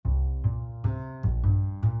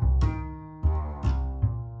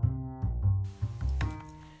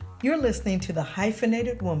You're listening to The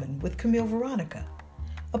Hyphenated Woman with Camille Veronica,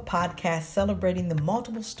 a podcast celebrating the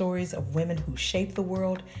multiple stories of women who shape the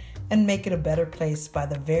world and make it a better place by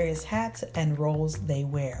the various hats and roles they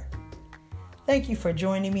wear. Thank you for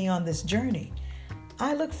joining me on this journey.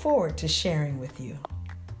 I look forward to sharing with you.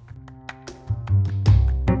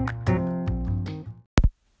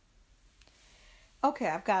 Okay,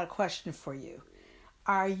 I've got a question for you.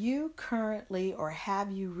 Are you currently or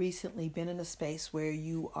have you recently been in a space where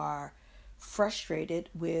you are frustrated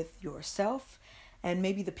with yourself and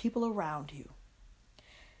maybe the people around you?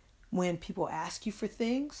 When people ask you for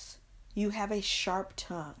things, you have a sharp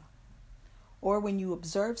tongue. Or when you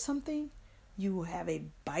observe something, you have a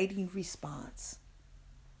biting response.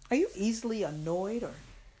 Are you easily annoyed or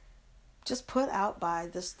just put out by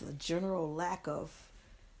this the general lack of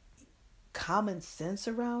common sense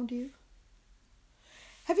around you?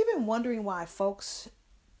 Have you been wondering why folks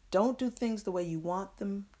don't do things the way you want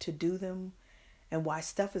them to do them and why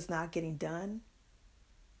stuff is not getting done?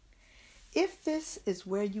 If this is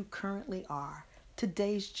where you currently are,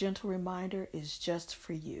 today's gentle reminder is just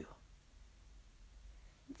for you.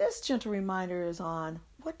 This gentle reminder is on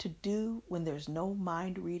what to do when there's no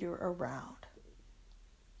mind reader around.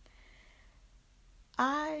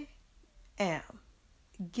 I am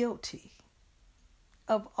guilty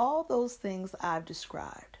of all those things I've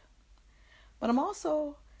described. But I'm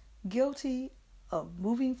also guilty of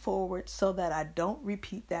moving forward so that I don't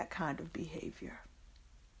repeat that kind of behavior.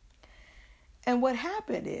 And what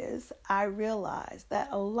happened is I realized that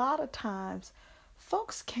a lot of times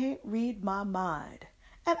folks can't read my mind.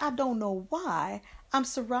 And I don't know why I'm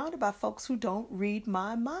surrounded by folks who don't read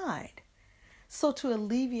my mind. So to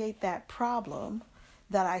alleviate that problem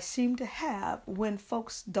that I seem to have when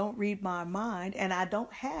folks don't read my mind and I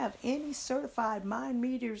don't have any certified mind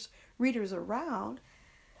readers around,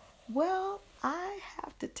 well, I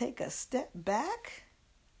have to take a step back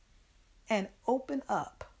and open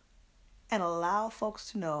up and allow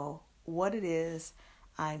folks to know what it is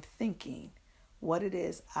I'm thinking, what it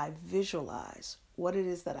is I visualize, what it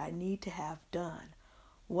is that I need to have done,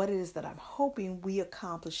 what it is that I'm hoping we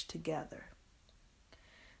accomplish together.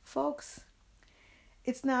 Folks,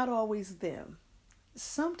 it's not always them.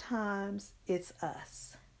 Sometimes it's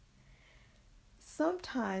us.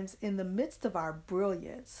 Sometimes in the midst of our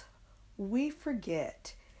brilliance, we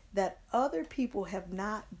forget that other people have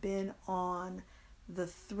not been on the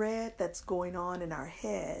thread that's going on in our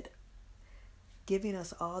head, giving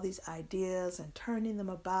us all these ideas and turning them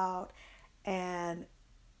about and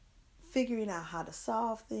figuring out how to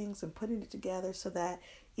solve things and putting it together so that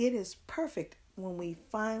it is perfect when we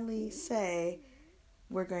finally say,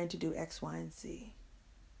 we're going to do X, Y, and Z.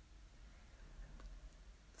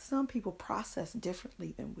 Some people process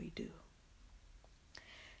differently than we do.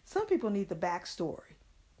 Some people need the backstory.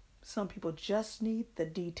 Some people just need the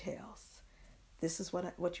details. This is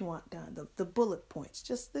what you want done. The bullet points.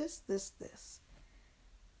 Just this.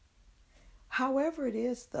 However it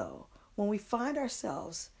is, though, when we find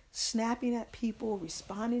ourselves snapping at people,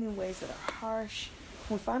 responding in ways that are harsh,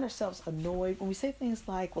 when we find ourselves annoyed, when we say things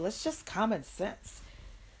like, well, it's just common sense.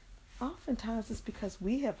 Oftentimes it's because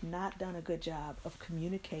we have not done a good job of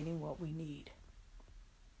communicating what we need.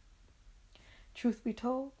 Truth be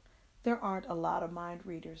told, there aren't a lot of mind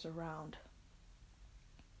readers around.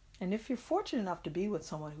 And if you're fortunate enough to be with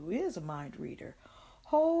someone who is a mind reader,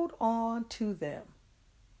 hold on to them.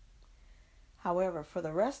 However, for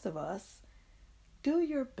the rest of us, do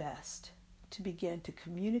your best to begin to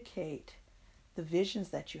communicate the visions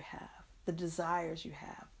that you have, the desires you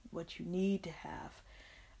have, what you need to have,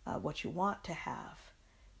 what you want to have.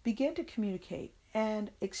 Begin to communicate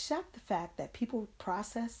and accept the fact that people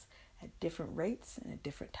process at different rates and at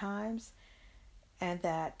different times and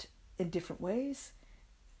that in different ways,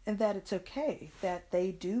 and that it's okay that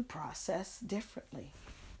they do process differently.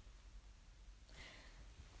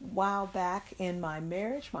 While back in my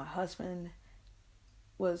marriage, my husband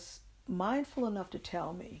was mindful enough to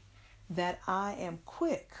tell me that I am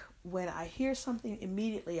quick. When I hear something,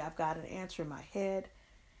 immediately I've got an answer in my head,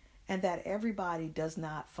 and that everybody does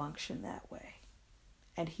not function that way.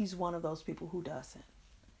 And he's one of those people who doesn't.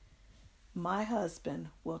 My husband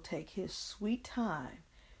will take his sweet time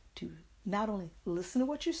to not only listen to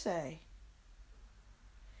what you say,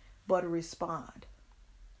 but respond.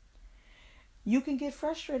 You can get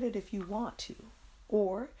frustrated if you want to,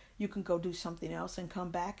 or you can go do something else and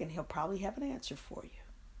come back and he'll probably have an answer for you.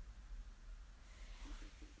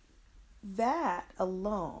 That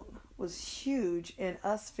alone was huge in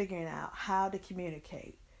us figuring out how to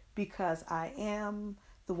communicate, because I am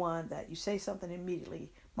the one that you say something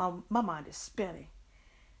immediately, my mind is spinning.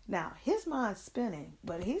 Now, his mind's spinning,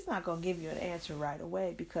 but he's not going to give you an answer right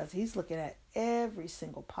away because he's looking at every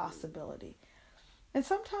single possibility. And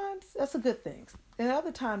sometimes that's a good thing. And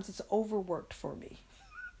other times it's overworked for me.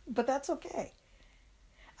 But that's okay.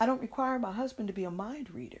 I don't require my husband to be a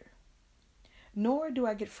mind reader. Nor do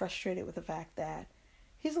I get frustrated with the fact that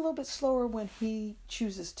he's a little bit slower when he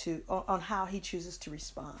chooses to, on how he chooses to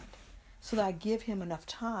respond. So that I give him enough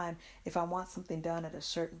time. If I want something done at a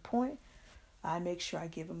certain point, I make sure I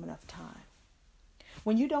give him enough time.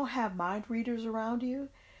 When you don't have mind readers around you,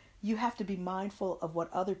 you have to be mindful of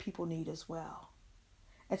what other people need as well.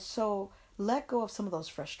 And so let go of some of those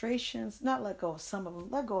frustrations, not let go of some of them,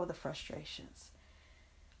 let go of the frustrations.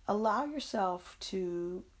 Allow yourself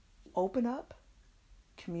to open up,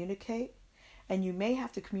 communicate, and you may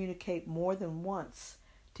have to communicate more than once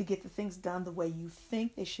to get the things done the way you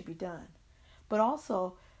think they should be done. But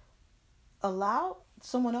also allow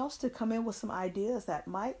someone else to come in with some ideas that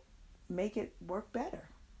might make it work better.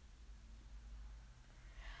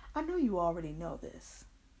 I know you already know this,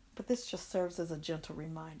 but this just serves as a gentle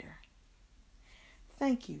reminder.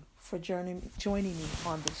 Thank you for joining me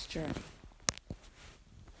on this journey.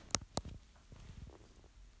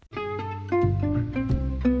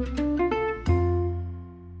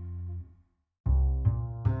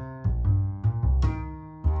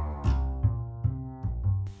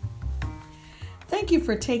 Thank you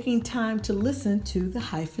for taking time to listen to the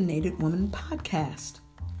Hyphenated Woman podcast.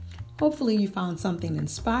 Hopefully you found something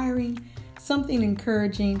inspiring, something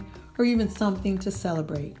encouraging, or even something to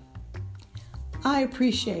celebrate. I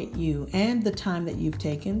appreciate you and the time that you've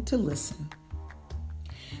taken to listen.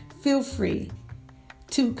 Feel free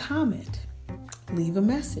to comment, leave a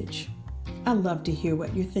message. I love to hear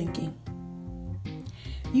what you're thinking.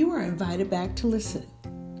 You are invited back to listen.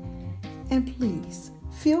 And please,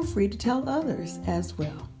 feel free to tell others as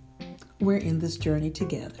well. We're in this journey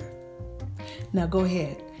together. Now go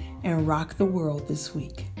ahead and rock the world this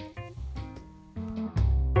week.